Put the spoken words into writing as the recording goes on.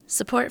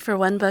Support for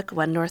One Book,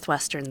 One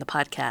Northwestern, the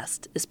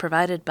podcast, is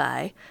provided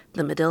by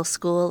the Medill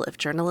School of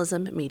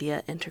Journalism,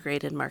 Media,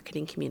 Integrated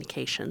Marketing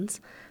Communications,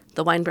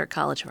 the Weinberg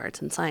College of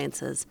Arts and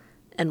Sciences,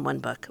 and One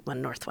Book,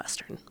 One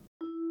Northwestern.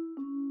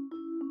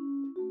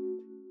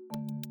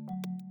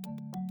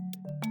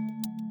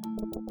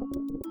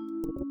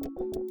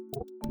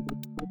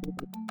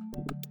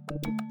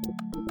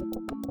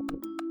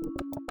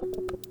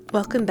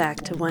 Welcome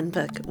back to One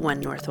Book, One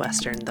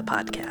Northwestern, the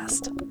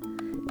podcast.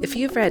 If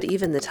you've read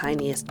even the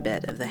tiniest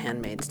bit of The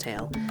Handmaid's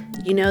Tale,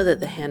 you know that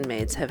the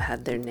handmaids have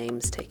had their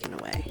names taken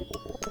away.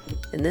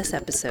 In this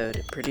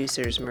episode,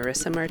 producers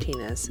Marissa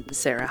Martinez,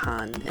 Sarah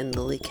Hahn, and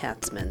Lily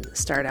Katzman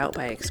start out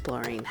by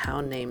exploring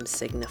how names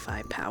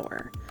signify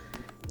power.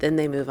 Then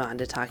they move on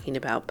to talking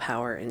about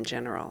power in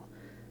general.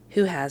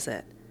 Who has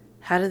it?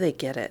 How do they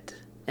get it?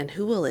 And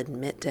who will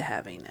admit to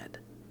having it?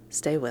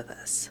 Stay with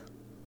us.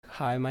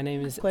 Hi, my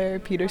name is Claire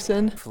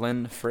Peterson.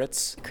 Flynn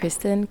Fritz.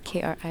 Kristen,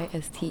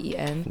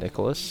 Kristen.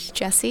 Nicholas.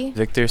 Jesse.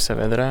 Victor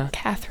Saavedra.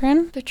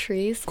 Catherine.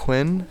 Patrice.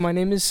 Quinn. My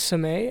name is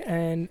Samay,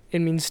 and it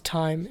means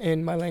time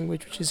in my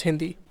language, which is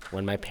Hindi.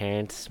 When my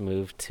parents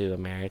moved to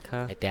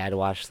America, my dad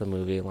watched the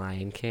movie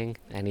Lion King,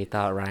 and he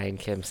thought Ryan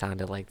Kim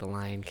sounded like the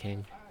Lion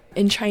King.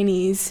 In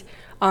Chinese,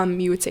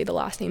 you would say the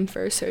last name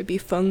first, so it would be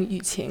Feng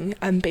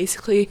Yuqing.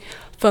 Basically,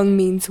 Feng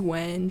means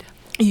wind,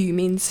 Yu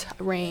means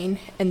rain,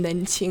 and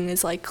then Qing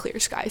is like clear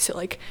sky. So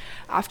like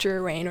after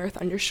a rain or a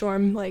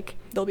thunderstorm, like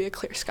there'll be a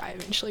clear sky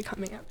eventually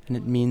coming up. And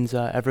it means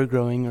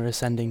ever-growing or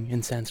ascending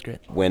in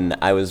Sanskrit. When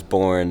I was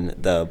born,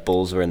 the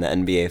Bulls were in the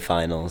NBA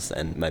Finals,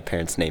 and my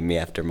parents named me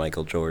after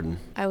Michael Jordan.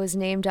 I was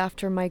named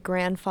after my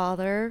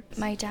grandfather.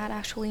 My dad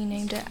actually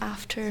named it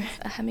after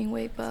a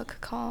Hemingway book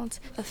called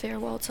A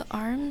Farewell to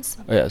Arms.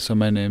 Oh yeah, so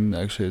my name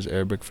actually is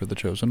Arabic for the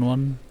chosen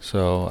one.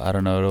 So I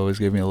don't know, it always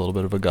gave me a little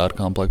bit of a God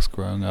complex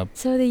growing up.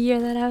 So the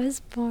year that I was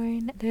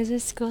born, there was a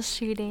school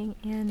shooting,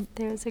 and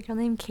there was a girl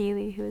named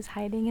Kaylee who was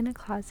hiding in a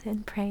closet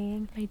and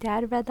praying. My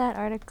dad read that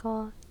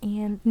article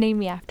and named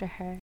me after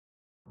her.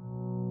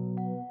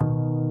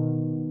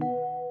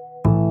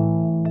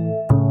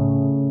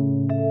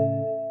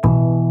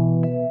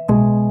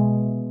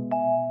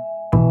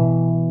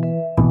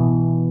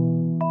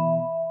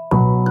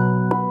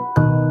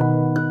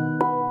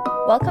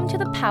 Welcome to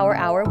the Power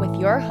Hour with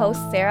your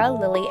hosts Sarah,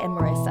 Lily, and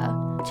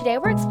Marissa. Today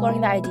we're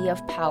exploring the idea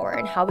of power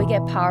and how we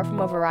get power from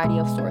a variety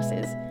of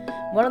sources.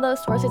 One of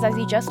those sources, as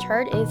you just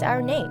heard, is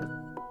our name.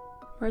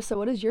 Marissa,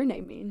 what does your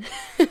name mean?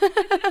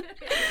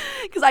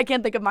 Because I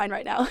can't think of mine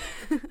right now.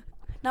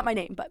 Not my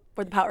name, but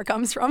where the power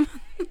comes from.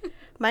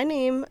 My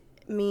name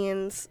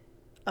means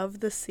of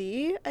the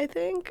sea, I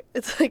think.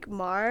 It's like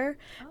Mar.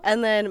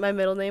 And then my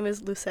middle name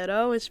is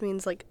Lucero, which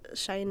means like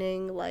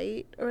shining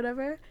light or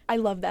whatever. I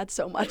love that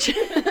so much.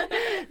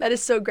 That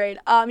is so great.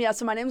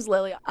 So my name's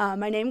Lily.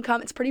 My name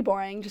it's pretty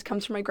boring, just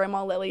comes from my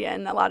grandma Lily,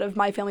 and a lot of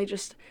my family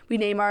we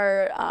name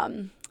our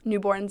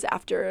newborns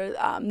after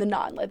the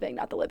non-living,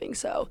 not the living.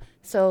 So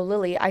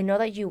Lily, I know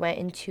that you went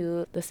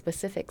into the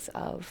specifics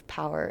of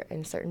power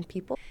in certain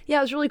people. Yeah,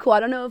 it was really cool.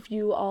 I don't know if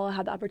you all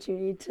had the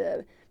opportunity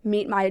to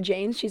meet Maya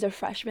James. She's a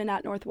freshman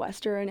at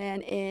Northwestern,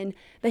 and in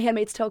the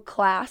Handmaid's Tale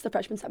class, the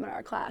freshman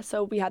seminar class.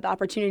 So we had the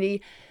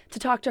opportunity to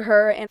talk to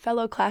her and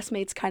fellow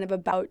classmates kind of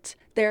about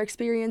their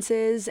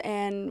experiences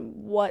and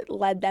what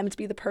led them to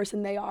be the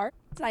person they are.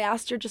 And I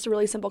asked her just a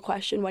really simple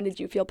question: when did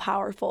you feel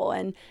powerful?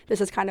 And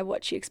this is kind of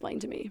what she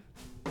explained to me.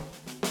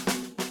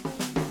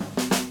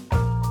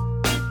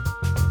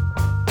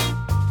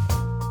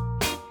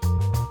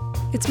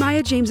 It's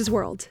Maya James's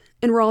world,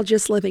 and we're all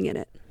just living in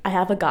it. I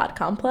have a God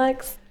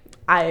complex.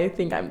 I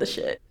think I'm the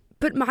shit.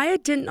 But Maya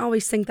didn't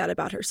always think that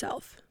about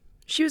herself.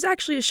 She was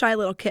actually a shy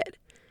little kid,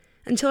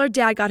 until her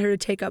dad got her to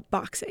take up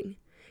boxing.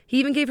 He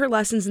even gave her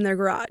lessons in their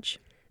garage.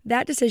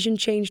 That decision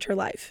changed her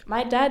life.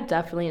 My dad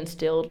definitely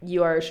instilled,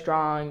 you are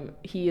strong.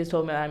 He has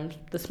told me that I'm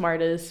the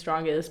smartest,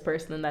 strongest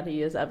person that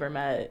he has ever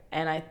met.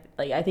 And I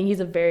think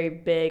he's a very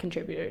big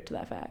contributor to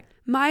that fact.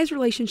 Maya's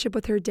relationship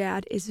with her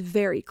dad is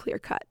very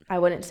clear-cut. I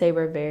wouldn't say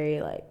we're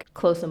very,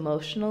 close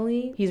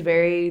emotionally. He's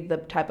very the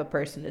type of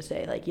person to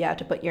say, you have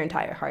to put your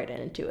entire heart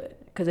into it.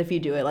 Because if you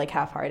do it,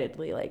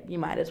 half-heartedly, you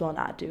might as well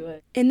not do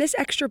it. And this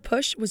extra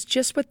push was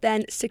just what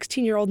then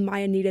 16-year-old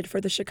Maya needed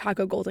for the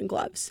Chicago Golden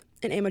Gloves,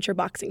 an amateur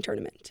boxing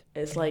tournament.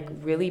 It's,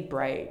 really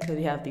bright, because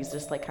you have these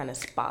just, kind of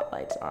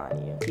spotlights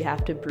on you. You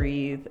have to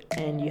breathe,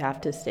 and you have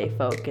to stay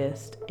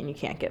focused, and you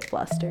can't get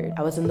flustered.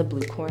 I was in the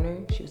blue corner.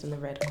 She was in the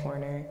red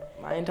corner.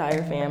 My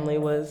entire family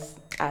was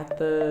at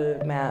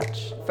the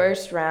match.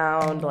 First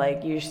round,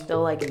 you're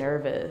still,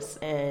 nervous,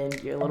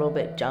 and you're a little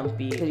bit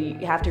jumpy. So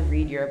you have to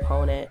read your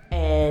opponent,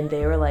 and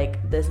they were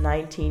this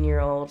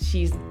 19-year-old,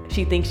 she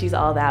thinks she's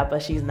all that,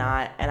 but she's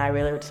not, and I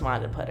really just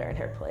wanted to put her in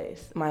her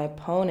place. My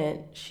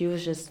opponent, she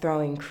was just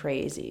throwing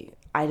crazy.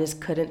 I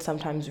just couldn't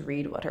sometimes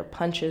read what her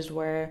punches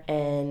were,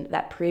 and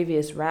that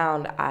previous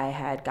round, I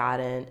had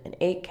gotten an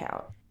 8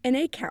 count. An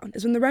 8 count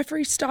is when the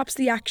referee stops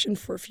the action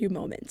for a few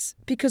moments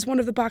because one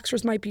of the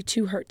boxers might be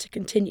too hurt to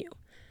continue.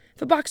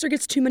 If a boxer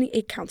gets too many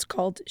 8 counts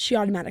called, she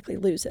automatically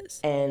loses.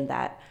 And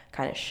that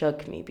kind of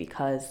shook me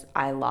because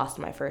I lost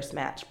my first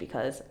match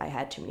because I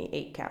had too many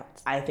 8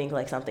 counts. I think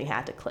like something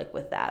had to click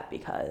with that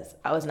because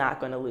I was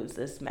not going to lose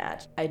this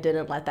match. I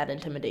didn't let that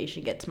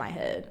intimidation get to my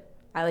head.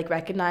 I like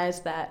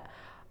recognized that,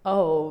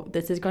 oh,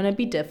 this is going to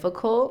be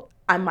difficult.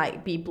 I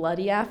might be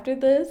bloody after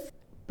this,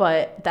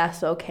 but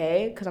that's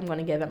okay because I'm going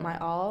to give it my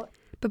all.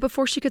 But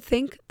before she could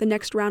think, the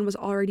next round was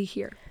already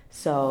here.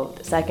 So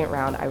the second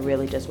round, I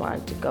really just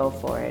wanted to go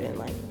for it and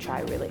like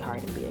try really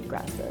hard and be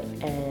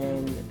aggressive.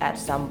 And at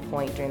some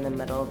point during the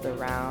middle of the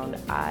round,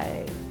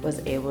 I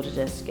was able to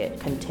just get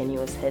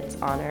continuous hits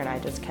on her and I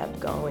just kept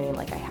going.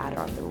 Like I had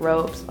her on the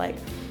ropes. Like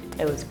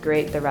it was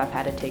great. The ref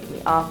had to take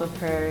me off of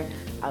her.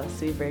 I was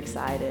super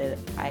excited.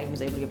 I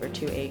was able to give her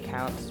 2 8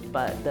 counts,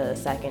 but the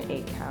second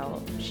 8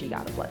 count, she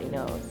got a bloody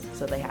nose.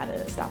 So they had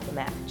to stop the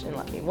match and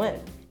let me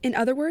win. In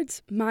other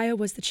words, Maya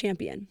was the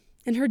champion.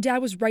 And her dad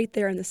was right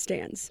there in the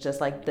stands.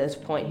 Just like this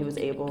point, he was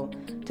able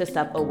to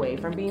step away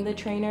from being the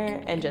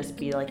trainer and just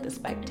be like the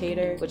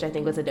spectator, which I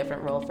think was a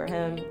different role for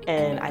him.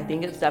 And I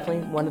think it's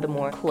definitely one of the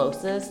more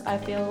closest, I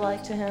feel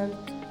like, to him.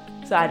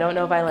 So I don't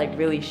know if I like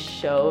really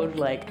showed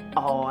like,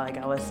 oh, like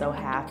I was so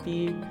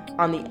happy.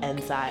 On the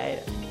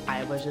inside,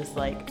 I was just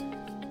like,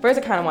 first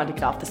I kind of wanted to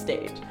get off the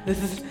stage.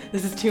 This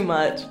is too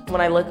much.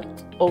 When I look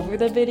over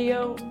the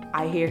video,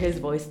 I hear his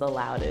voice the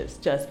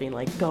loudest, just being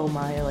like, go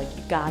Maya, like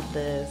you got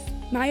this.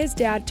 Maya's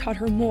dad taught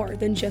her more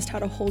than just how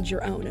to hold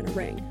your own in a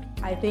ring.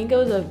 I think it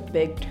was a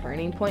big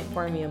turning point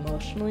for me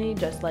emotionally,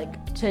 just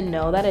like to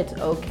know that it's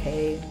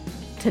okay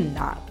to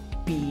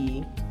not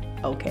be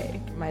okay.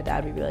 My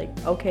dad would be like,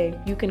 okay,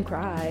 you can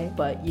cry,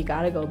 but you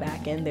gotta go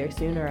back in there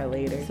sooner or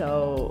later.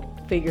 So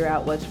figure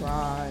out what's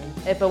wrong.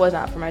 If it was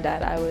not for my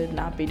dad, I would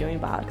not be doing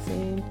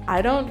boxing.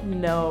 I don't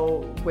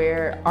know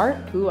where or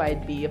who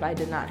I'd be if I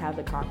did not have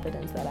the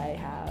confidence that I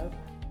have.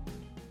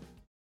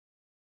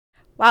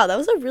 Wow, that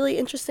was a really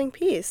interesting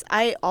piece.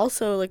 I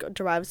also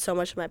derived so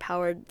much of my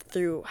power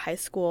through high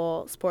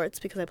school sports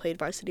because I played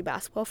varsity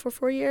basketball for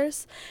 4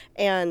 years.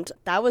 And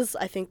that was,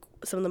 I think,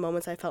 some of the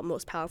moments I felt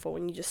most powerful,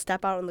 when you just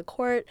step out on the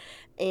court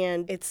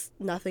and it's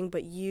nothing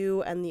but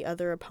you and the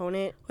other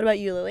opponent. What about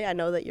you, Lily? I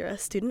know that you're a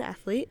student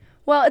athlete.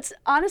 Well, it's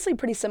honestly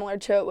pretty similar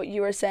to what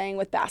you were saying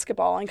with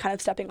basketball and kind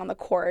of stepping on the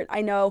court.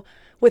 I know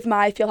with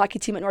my field hockey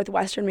team at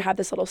Northwestern, we have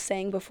this little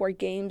saying before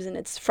games, and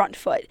it's front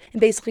foot.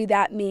 And basically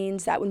that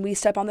means that when we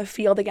step on the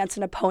field against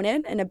an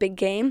opponent in a big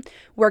game,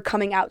 we're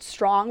coming out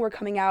strong, we're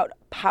coming out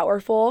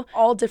powerful.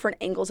 All different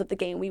angles of the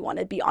game, we want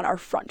to be on our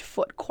front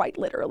foot, quite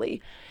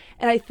literally.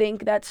 And I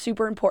think that's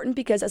super important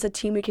because as a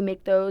team, we can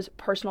make those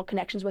personal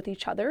connections with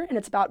each other. And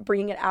it's about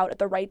bringing it out at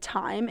the right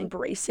time,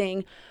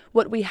 embracing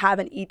what we have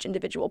in each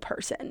individual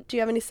person. Do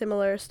you have any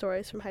similar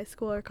stories from high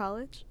school or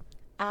college?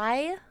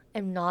 I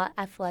am not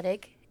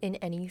athletic in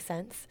any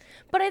sense,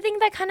 but I think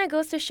that kind of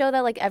goes to show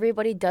that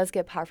everybody does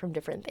get power from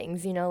different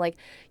things. You know,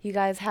 you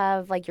guys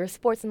have your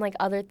sports and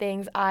other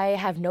things. I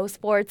have no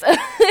sports.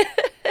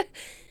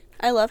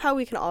 I love how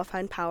we can all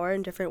find power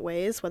in different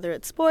ways, whether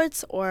it's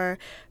sports or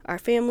our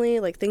family,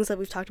 things that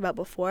we've talked about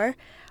before.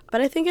 But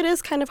I think it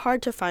is kind of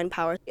hard to find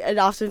power. It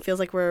often feels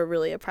like we're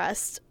really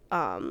oppressed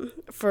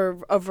for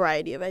a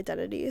variety of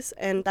identities.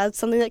 And that's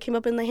something that came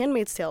up in The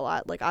Handmaid's Tale a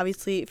lot.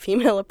 Obviously,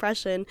 female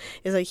oppression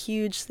is a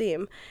huge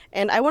theme.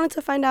 And I wanted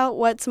to find out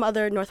what some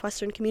other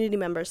Northwestern community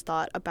members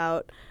thought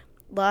about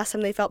the last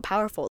time they felt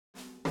powerful.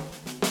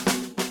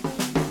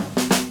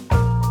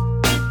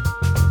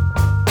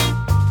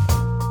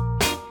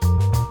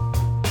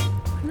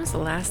 The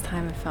last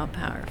time I felt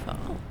powerful?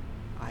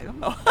 I don't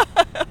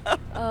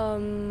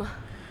know.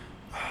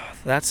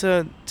 That's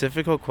a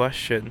difficult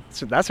question.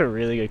 So that's a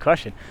really good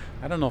question.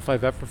 I don't know if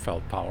I've ever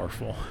felt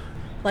powerful.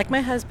 Like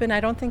my husband, I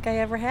don't think I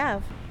ever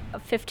have.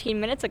 15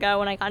 minutes ago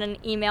when I got an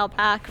email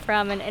back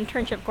from an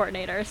internship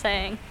coordinator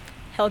saying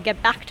he'll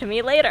get back to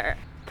me later.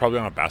 Probably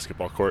on a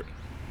basketball court.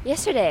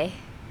 Yesterday.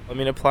 I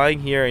mean,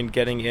 applying here and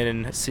getting in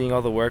and seeing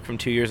all the work from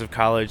 2 years of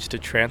college to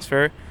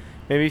transfer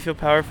made me feel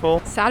powerful.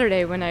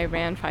 Saturday when I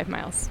ran 5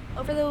 miles.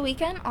 Over the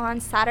weekend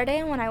on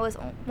Saturday when I was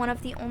one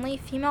of the only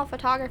female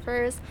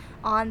photographers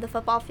on the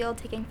football field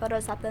taking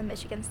photos at the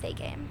Michigan State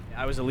game.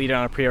 I was a leader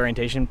on a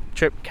pre-orientation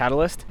trip,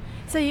 Catalyst.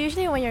 So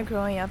usually when you're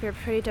growing up, you're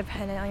pretty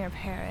dependent on your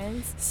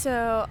parents.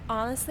 So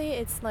honestly,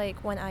 it's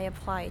when I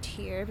applied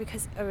here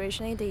because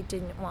originally they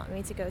didn't want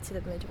me to go to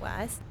the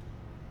Midwest.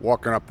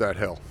 Walking up that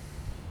hill.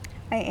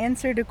 I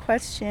answered a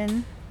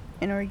question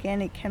in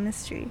organic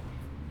chemistry.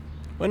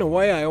 In a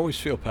way, I always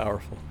feel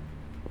powerful.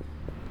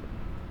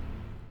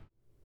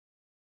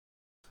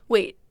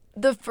 Wait,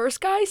 the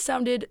first guy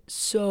sounded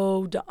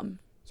so dumb.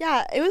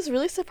 Yeah, it was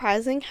really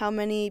surprising how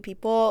many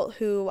people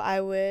who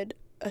I would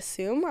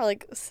assume are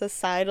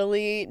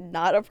societally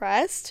not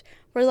oppressed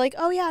were like,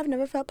 oh yeah, I've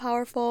never felt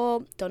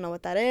powerful, don't know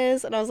what that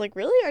is. And I was like,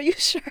 really? Are you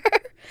sure?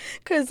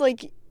 Because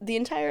the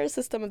entire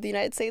system of the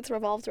United States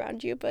revolves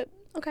around you, but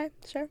okay,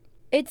 sure.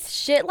 It's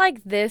shit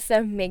like this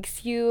that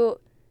makes you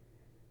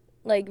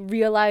like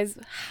realize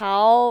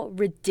how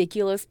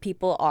ridiculous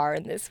people are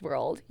in this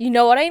world. You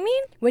know what I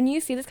mean? When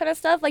you see this kind of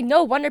stuff, like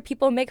no wonder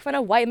people make fun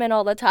of white men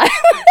all the time.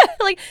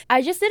 Like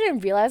I just didn't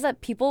realize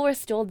that people were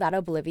still that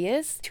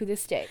oblivious to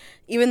this day.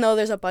 Even though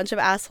there's a bunch of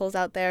assholes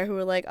out there who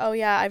are like, oh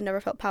yeah, I've never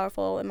felt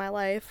powerful in my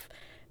life.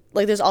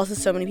 Like there's also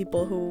so many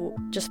people who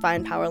just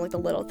find power in like the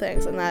little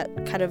things, and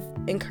that kind of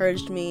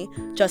encouraged me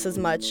just as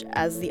much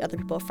as the other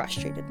people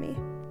frustrated me.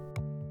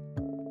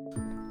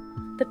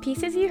 The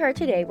pieces you heard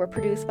today were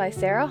produced by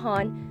Sarah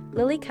Hahn,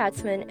 Lily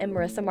Katzman, and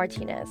Marissa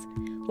Martinez,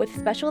 with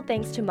special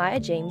thanks to Maya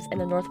James and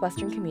the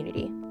Northwestern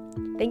community.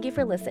 Thank you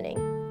for listening.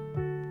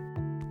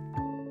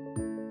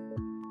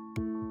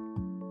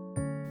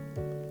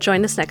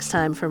 Join us next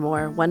time for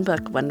more One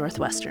Book, One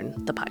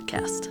Northwestern, the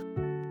podcast.